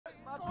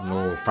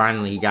No,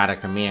 finally he got a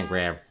command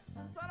grab.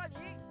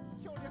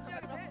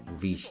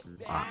 V.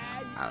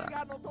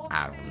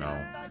 I don't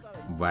know.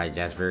 But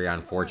that's very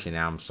unfortunate.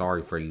 I'm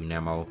sorry for you,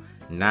 Nemo.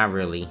 Not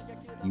really.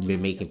 You've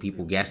been making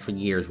people guess for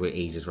years with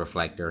Aegis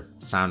Reflector.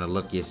 It's time to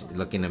look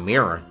in the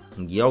mirror.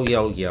 Yo,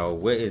 yo, yo,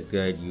 what is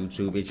good,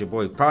 YouTube? It's your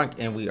boy Punk,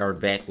 and we are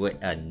back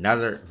with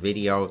another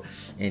video.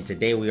 And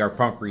today we are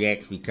Punk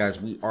Reacts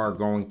because we are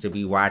going to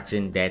be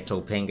watching that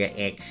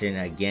Topanga action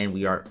again.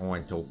 We are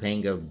on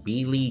Topanga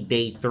B-League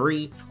Day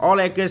 3. All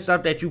that good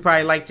stuff that you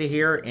probably like to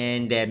hear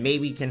and that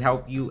maybe can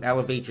help you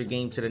elevate your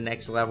game to the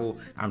next level.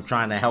 I'm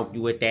trying to help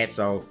you with that,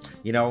 so,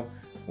 you know,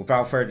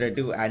 without further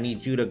ado, I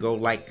need you to go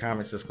like,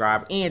 comment,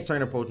 subscribe, and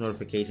turn the post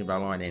notification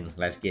bell on, and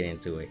let's get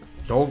into it.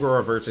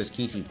 Dogora versus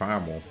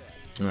KitanaPrime.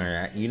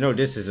 Alright, you know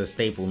this is a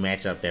staple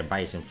matchup that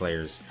Bison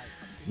players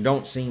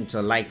don't seem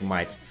to like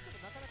much.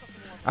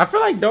 I feel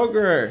like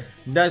Dogora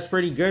does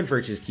pretty good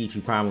versus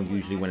KitanaPrime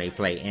usually when they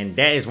play, and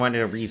that is one of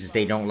the reasons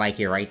they don't like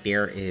it right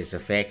there, is the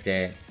fact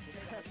that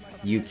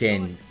you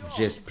can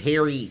just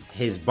parry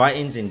his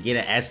buttons and get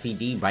an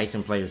SPD.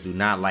 Bison players do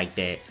not like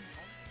that.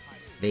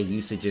 They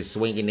used to just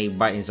swinging their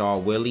buttons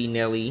all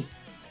willy-nilly,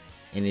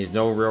 and there's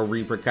no real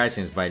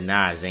repercussions. But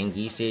nah,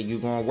 Zangief said you're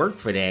gonna work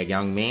for that,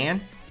 young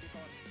man.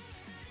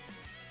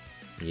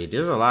 Yeah,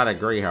 there's a lot of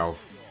gray health.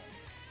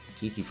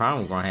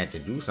 KitanaPrime gonna have to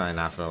do something,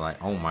 I feel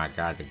like. Oh my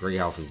god, the gray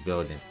health is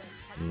building.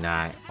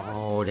 Nah.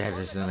 Oh, that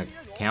is a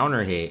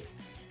counter hit.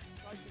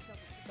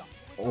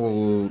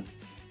 Oh,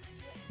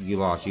 you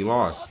lost, you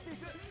lost.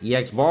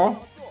 EX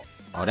ball?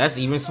 Oh, that's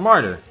even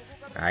smarter.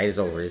 Alright, it's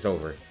over, it's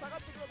over.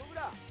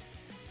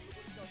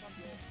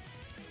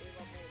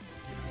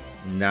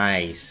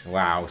 Nice.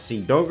 Wow.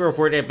 See, Dogora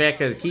brought that back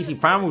because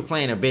KitanaPrime was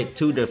playing a bit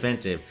too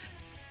defensive.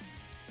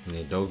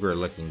 Yeah, Dogora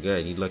looking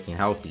good. He's looking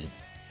healthy.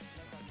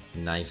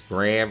 Nice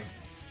grab.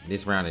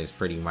 This round is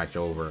pretty much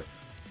over.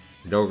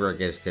 Dogora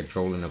gets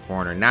control in the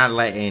corner, not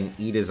letting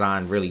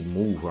ESAM really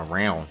move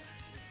around.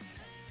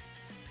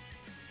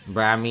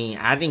 But I mean,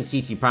 I think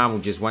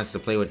KitanaPrime just wants to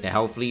play with the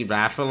health lead, but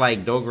I feel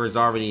like Dogora is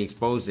already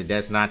exposed that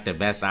that's not the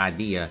best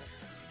idea.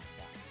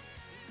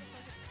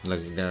 Look,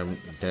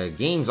 the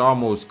game's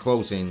almost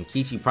close, and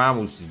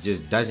KitanaPrime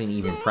just doesn't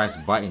even press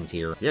buttons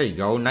here. There you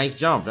go, nice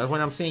jump. That's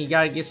what I'm saying. You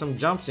gotta get some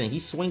jumps in.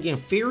 He's swinging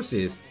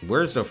fierces.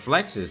 Where's the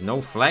flexes?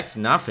 No flex,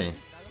 nothing.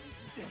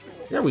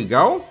 There we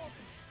go.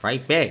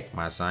 Fight back,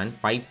 my son.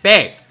 Fight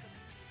back.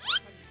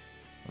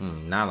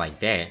 Not like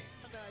that.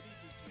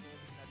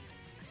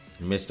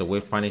 Missed the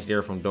whiff punish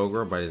there from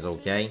Dogora, but it's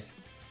okay.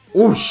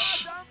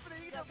 Oosh!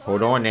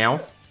 Hold on now.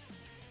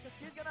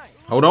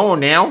 Hold on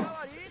now.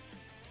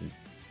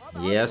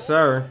 Yes,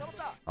 sir.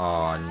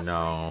 Oh,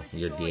 no.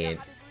 You're dead.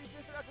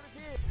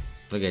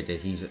 Look at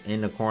this. He's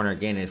in the corner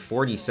again. There's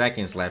 40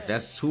 seconds left.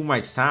 That's too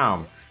much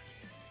time.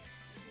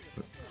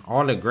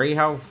 All the gray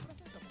health.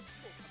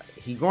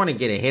 He's going to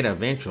get a hit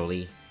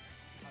eventually.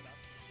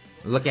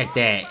 Look at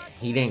that.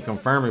 He didn't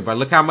confirm it, but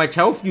look how much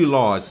health you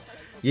lost.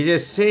 You're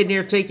just sitting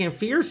there taking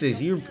fierces.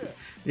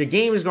 The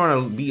game is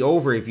going to be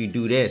over if you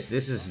do this.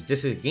 This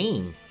is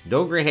game.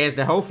 Dogora has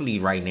the health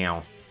lead right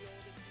now.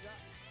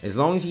 As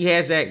long as he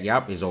has that,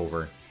 yup, it's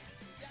over.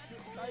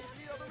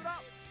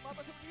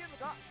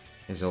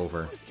 It's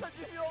over.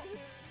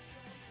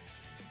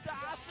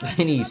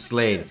 And he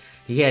slid.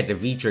 He had the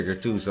V trigger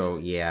too, so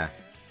yeah.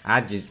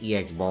 I just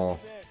EX ball.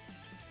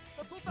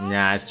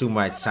 Nah, it's too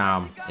much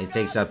time. It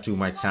takes up too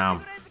much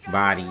time.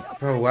 Body.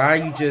 Bro, why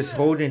are you just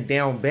holding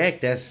down back?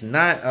 That's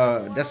not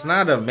a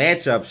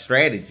matchup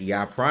strategy,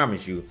 I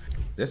promise you.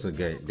 This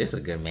is a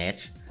good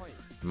match.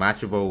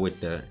 Machibo with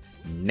the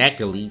neck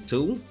elite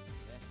too.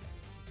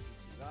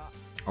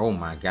 Oh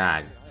my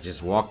god,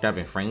 just walked up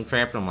and frame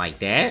trapped him like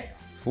that?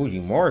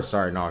 Fujimura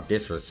starting off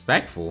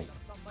disrespectful.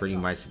 Pretty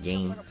much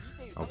game.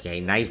 Okay,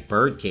 nice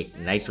bird kick.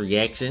 Nice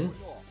reaction.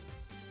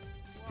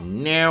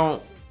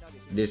 Now,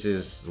 this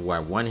is,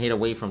 what, one hit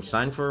away from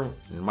Sun for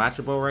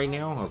Machibo right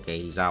now?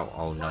 Okay, he's out.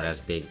 Oh no, that's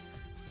big.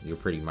 You're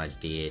pretty much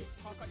dead.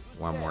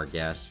 One more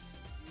guess.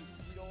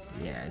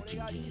 Yeah,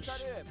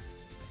 GG's.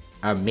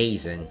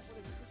 Amazing.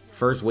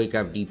 First wake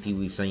up DP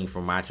we've seen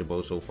from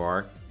Machibo so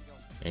far.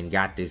 And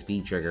got this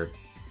V-trigger.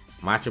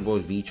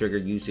 Machibo's V-trigger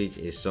usage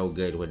is so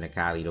good with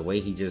Nakali. The way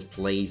he just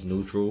plays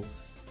neutral,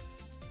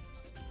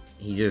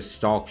 he just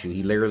stalks you.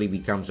 He literally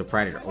becomes a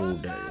predator. Oh,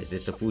 is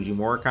this a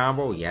Fujimura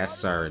combo? Yes,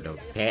 sir. The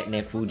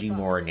patented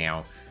Fujimura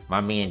now. My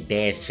man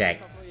dash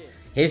check.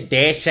 His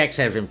dash checks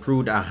have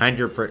improved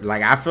 100%.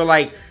 Like, I feel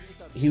like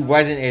he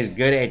wasn't as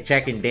good at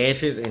checking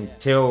dashes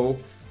until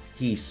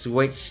he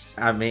switched.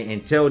 I mean,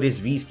 until this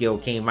V skill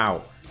came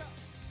out.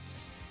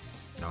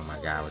 Oh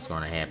my god, what's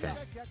going to happen?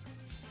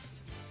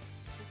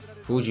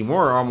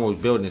 Fujimura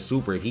almost building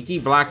super. If he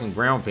keep blocking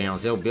ground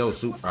pounds, he'll build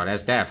super. Oh,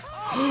 that's death.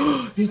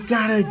 He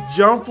got a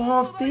jump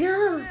off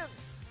there.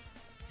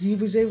 He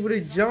was able to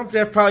jump.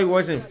 That probably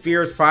wasn't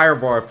Fierce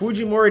Fireball. If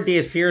Fujimura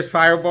did Fierce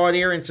Fireball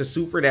there into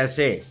super, that's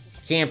it.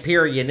 Can't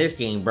parry in this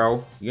game,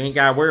 bro. You ain't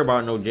got to worry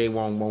about no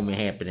J1 moment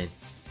happening.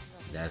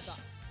 That's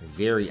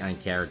very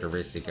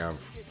uncharacteristic of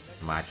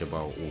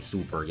Machibo. Oh,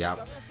 super,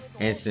 yup.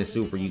 instant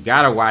super. You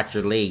gotta watch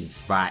your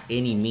legs by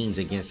any means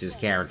against this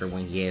character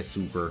when he has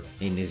super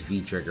in this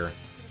V trigger.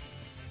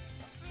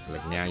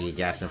 Like now you're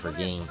guessing for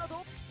game.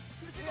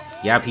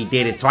 Yep, he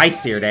did it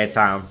twice here that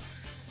time.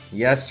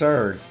 Yes,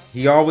 sir.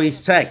 He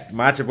always tech.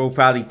 Machabo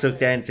probably took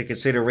that into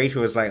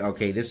consideration. It's like,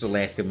 okay, this is the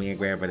last command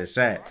grab of the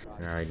set.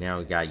 Alright, now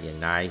we got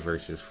Yanai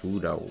versus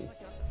Fudo.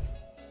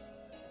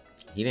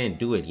 He didn't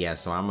do it yet,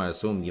 so I'm gonna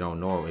assume you don't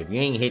know. If you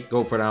ain't hit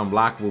go for the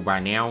unblockable by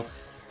now,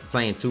 you're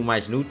playing too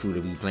much neutral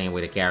to be playing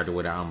with a character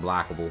with an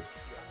unblockable.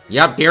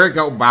 Yep, there it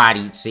go,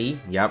 bodied. See?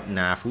 Yep,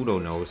 nah,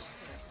 Fudo knows.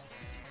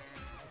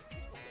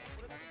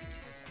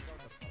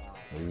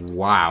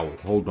 Wow,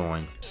 hold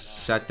on.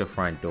 Shut the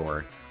front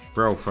door.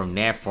 Bro, from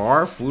that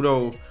far,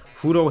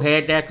 Fudo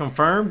had that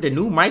confirmed. The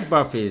new mic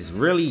buff is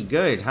really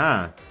good,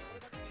 huh?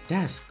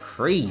 That's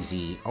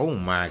crazy. Oh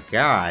my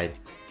god.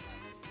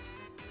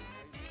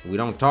 We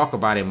don't talk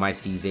about it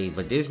much these days,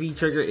 but this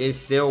V-trigger is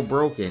still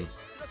broken.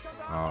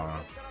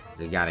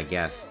 You gotta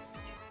guess.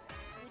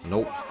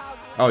 Nope.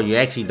 Oh, you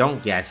actually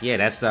don't guess. Yeah,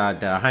 that's the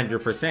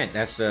 100%.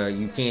 That's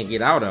you can't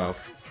get out of.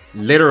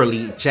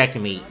 Literally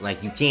checkmate.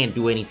 Like, you can't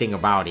do anything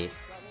about it.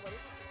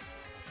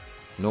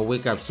 No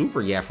wake up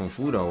super yet from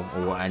Fudo.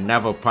 Or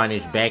another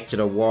punish, back to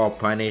the wall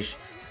punish.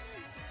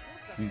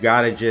 You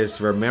gotta just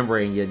remember,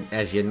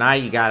 as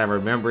Yanai, you gotta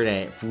remember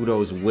that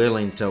Fudo's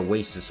willing to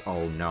waste this.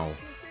 Oh no,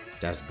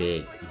 that's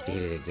big. You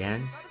did it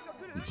again?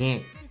 You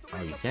can't.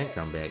 Oh, you can't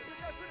come back.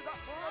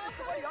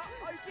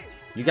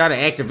 You gotta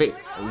activate.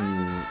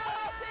 Ooh.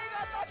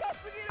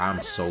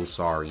 I'm so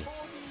sorry.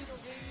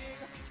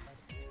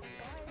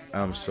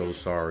 I'm so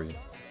sorry.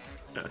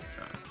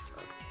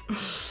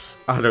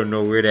 I don't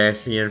know where that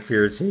CN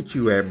Fears hit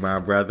you at, my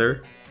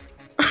brother.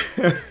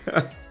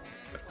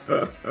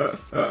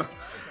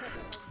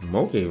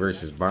 Moke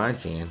versus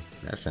Bonchan.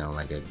 That sounds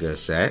like a good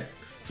set.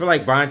 I feel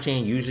like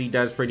Bonchan usually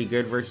does pretty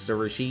good versus the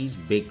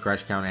Rashid. Big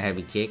crush counter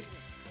heavy kick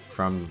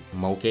from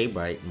Moke,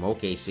 but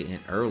Moke sitting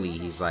early.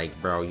 He's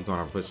like, bro, you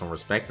gonna put some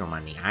respect on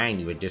my name. I ain't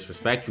even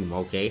disrespect you,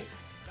 Moke.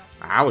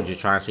 I was just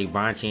trying to say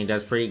Bonchan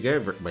does pretty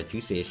good, but you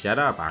said shut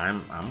up.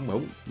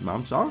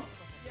 I'm sorry.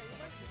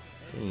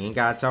 You ain't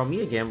gotta tell me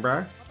again,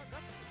 bruh.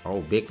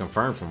 Oh, big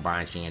confirm from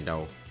Bonchan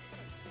though.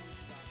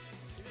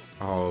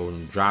 Oh,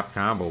 drop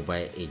combo,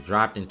 but it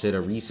dropped into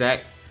the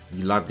reset.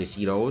 You love to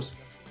see those.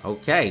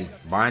 Okay,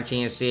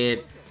 Bonchan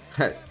said,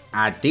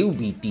 I do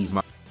beat these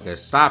motherfuckers.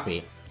 Stop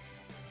it.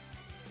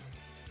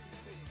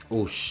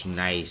 Oosh,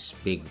 nice.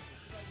 Big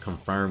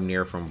confirm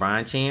there from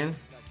Bonchan.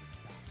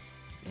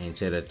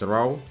 Into the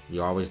throw.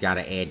 You always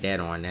gotta add that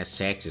on. That's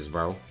taxes,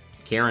 bro.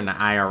 Karen the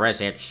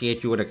IRS after she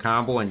hit you with a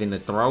combo and then the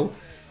throw.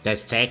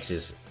 That's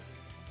taxes.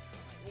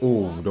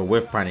 Ooh, the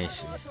whiff punish.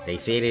 They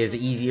said it's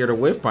easier to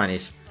whiff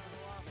punish.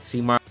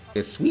 See, my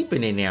is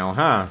sweeping it now,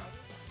 huh?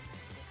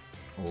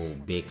 Oh,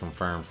 big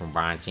confirm from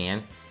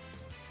Bonchan.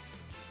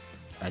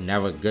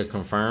 Another good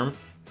confirm.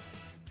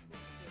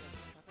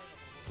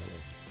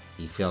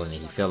 He feeling it.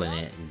 He feeling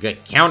it.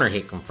 Good counter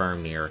hit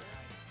confirm there.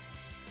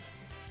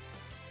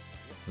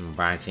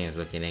 Bonchan's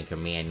looking in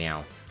command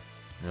now.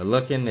 They're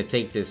looking to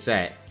take this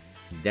set.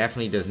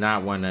 Definitely does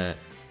not want to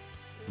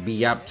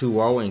be up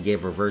 2-0 and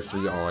give reverse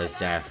 3-0 as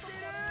death.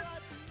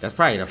 That's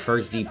probably the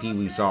first DP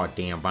we saw.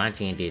 Damn,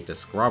 Bonchan did the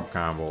scrub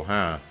combo,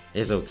 huh?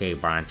 It's okay,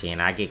 Bonchan.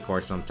 I get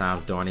caught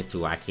sometimes doing it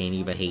too. I can't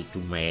even hate too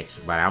much.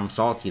 But I'm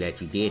salty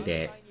that you did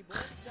that.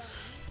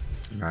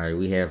 Alright,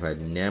 we have a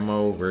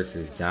Nemo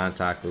versus Don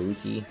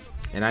Takeuchi.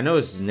 And I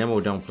noticed Nemo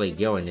don't play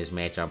Guile in this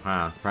matchup,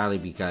 huh? Probably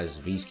because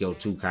V-Skill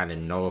 2 kind of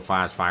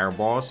nullifies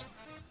fireballs.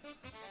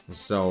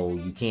 So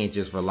you can't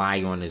just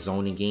rely on the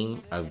zoning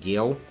game of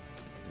Guile.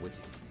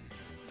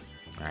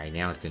 Alright,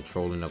 now it's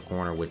controlling the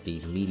corner with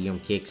these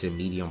medium kicks and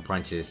medium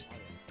punches.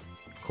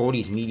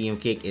 Cody's medium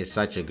kick is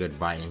such a good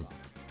button.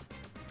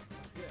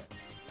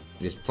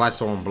 This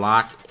plus on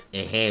block,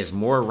 it has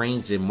more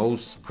range than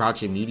most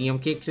crouching medium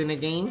kicks in the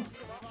game.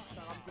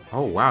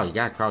 Oh wow, you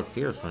got crouch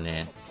fierce from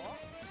that.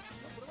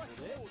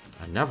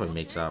 Another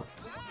mix up.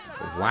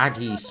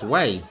 WaDi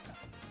sway.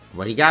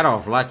 But he got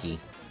off lucky.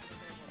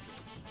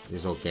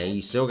 It's okay.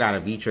 You still got a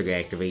V-trigger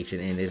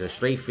activation and there's a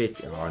straight fit.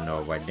 Oh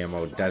no, but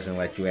Nemo doesn't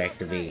let you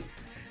activate.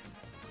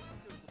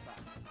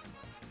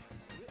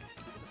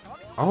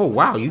 Oh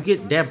wow, you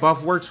get that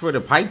buff works for the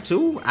pipe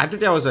too? I thought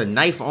that was a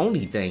knife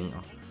only thing.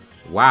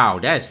 Wow,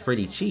 that's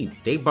pretty cheap.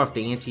 They buffed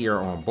the anti-air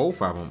on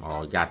both of them.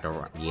 Oh, got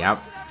the...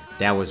 Yep.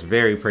 That was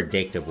very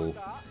predictable.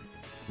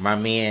 My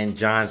man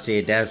John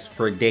said that's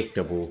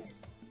predictable.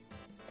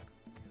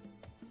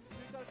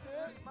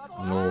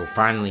 No,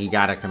 finally he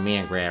got a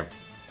command grab.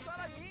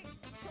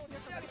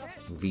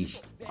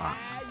 I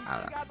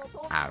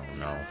don't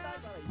know.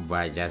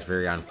 But that's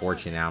very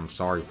unfortunate. I'm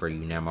sorry for you,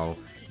 Nemo.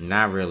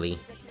 Not really.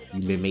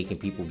 You've been making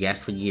people guess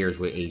for years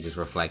with Aegis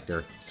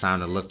Reflector. It's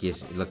time to look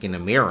in the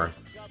mirror.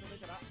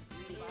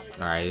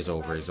 Alright, it's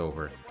over. It's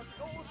over.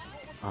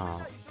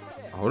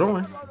 Hold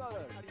on.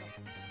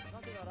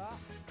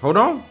 Hold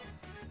on.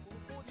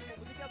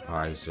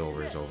 Alright, it's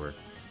over. It's over.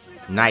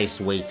 Nice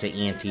way to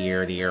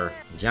anti-air there.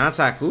 John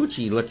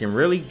Takeuchi looking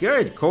really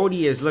good.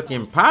 Cody is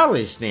looking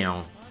polished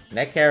now.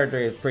 That character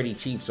is pretty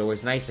cheap, so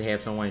it's nice to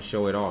have someone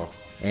show it off.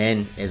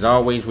 And as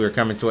always, we're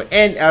coming to an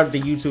end of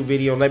the YouTube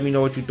video. Let me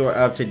know what you thought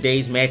of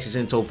today's matches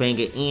in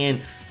Topanga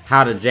and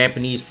how the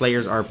Japanese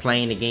players are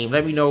playing the game.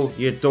 Let me know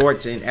your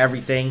thoughts and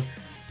everything.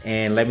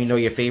 And let me know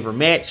your favorite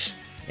match.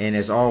 And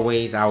as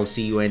always, I will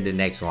see you in the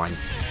next one.